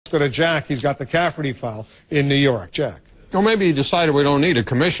go to Jack. He's got the Cafferty file in New York. Jack. Or maybe he decided we don't need a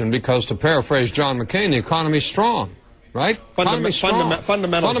commission because, to paraphrase John McCain, the economy's strong, right? Economy's strong.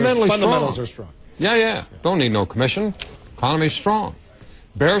 Fundamentals are strong. Yeah. Don't need no commission. Economy's strong.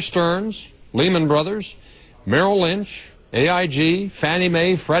 Bear Stearns, Lehman Brothers, Merrill Lynch, AIG, Fannie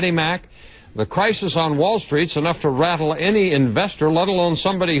Mae, Freddie Mac. The crisis on Wall Street's enough to rattle any investor, let alone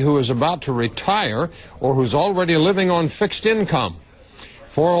somebody who is about to retire or who's already living on fixed income.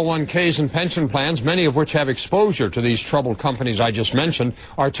 401ks and pension plans, many of which have exposure to these troubled companies I just mentioned,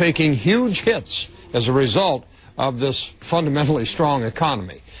 are taking huge hits as a result of this fundamentally strong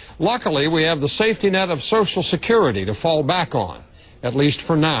economy. Luckily, we have the safety net of Social Security to fall back on, at least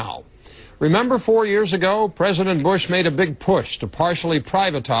for now. Remember 4 years ago, President Bush made a big push to partially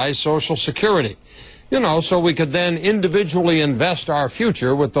privatize Social Security, so we could then individually invest our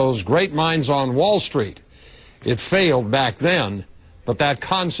future with those great minds on Wall Street. It failed back then, but that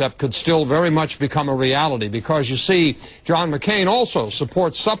concept could still very much become a reality because, you see, John McCain also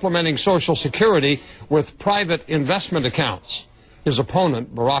supports supplementing Social Security with private investment accounts. His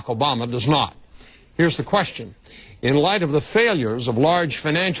opponent, Barack Obama, does not. Here's the question. In light of the failures of large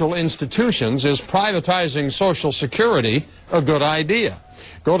financial institutions, is privatizing Social Security a good idea?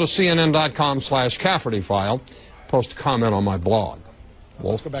 Go to CNN.com/Cafferty file. Post a comment on my blog.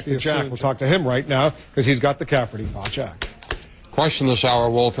 Wolf, let's go back to Jack. We'll talk to him right now because he's got the Cafferty file. Jack. Question this hour,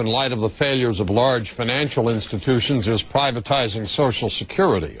 Wolf. In light of the failures of large financial institutions, is privatizing Social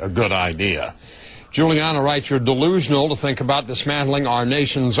Security a good idea? Juliana writes, you're delusional to think about dismantling our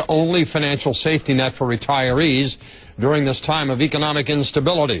nation's only financial safety net for retirees during this time of economic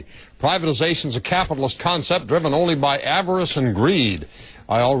instability. Privatization is a capitalist concept driven only by avarice and greed.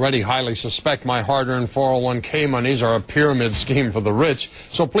 I already highly suspect my hard-earned 401k monies are a pyramid scheme for the rich,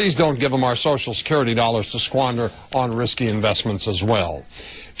 so please don't give them our Social Security dollars to squander on risky investments as well.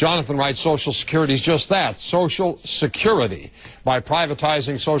 Jonathan writes, Social Security is just that, Social Security. By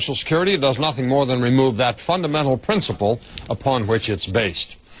privatizing Social Security, it does nothing more than remove that fundamental principle upon which it's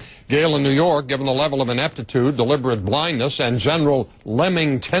based. Gail in New York, given the level of ineptitude, deliberate blindness, and general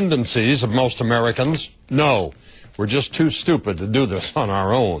lemming tendencies of most Americans, no. We're just too stupid to do this on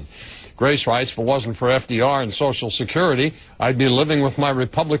our own. Grace writes, if it wasn't for FDR and Social Security, I'd be living with my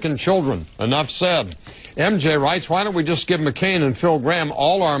Republican children. Enough said. MJ writes, why don't we just give McCain and Phil Gramm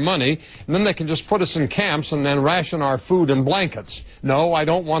all our money, and then they can just put us in camps and then ration our food and blankets? No, I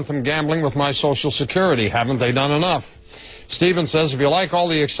don't want them gambling with my Social Security. Haven't they done enough? Stephen says, if you like all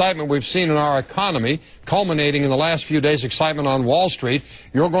the excitement we've seen in our economy, culminating in the last few days' excitement on Wall Street,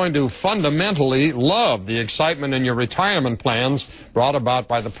 you're going to fundamentally love the excitement in your retirement plans brought about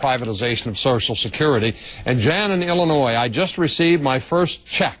by the privatization of Social Security. And Jan in Illinois, I just received my first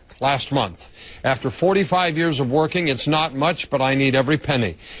check last month. After 45 years of working, it's not much, but I need every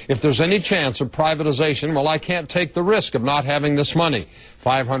penny. If there's any chance of privatization, well, I can't take the risk of not having this money.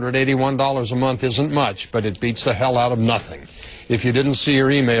 $581 a month isn't much, but it beats the hell out of nothing. If you didn't see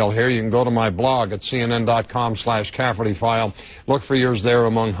your email here, you can go to my blog at CNN.com/Cafferty file. Look for yours there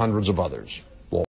among hundreds of others.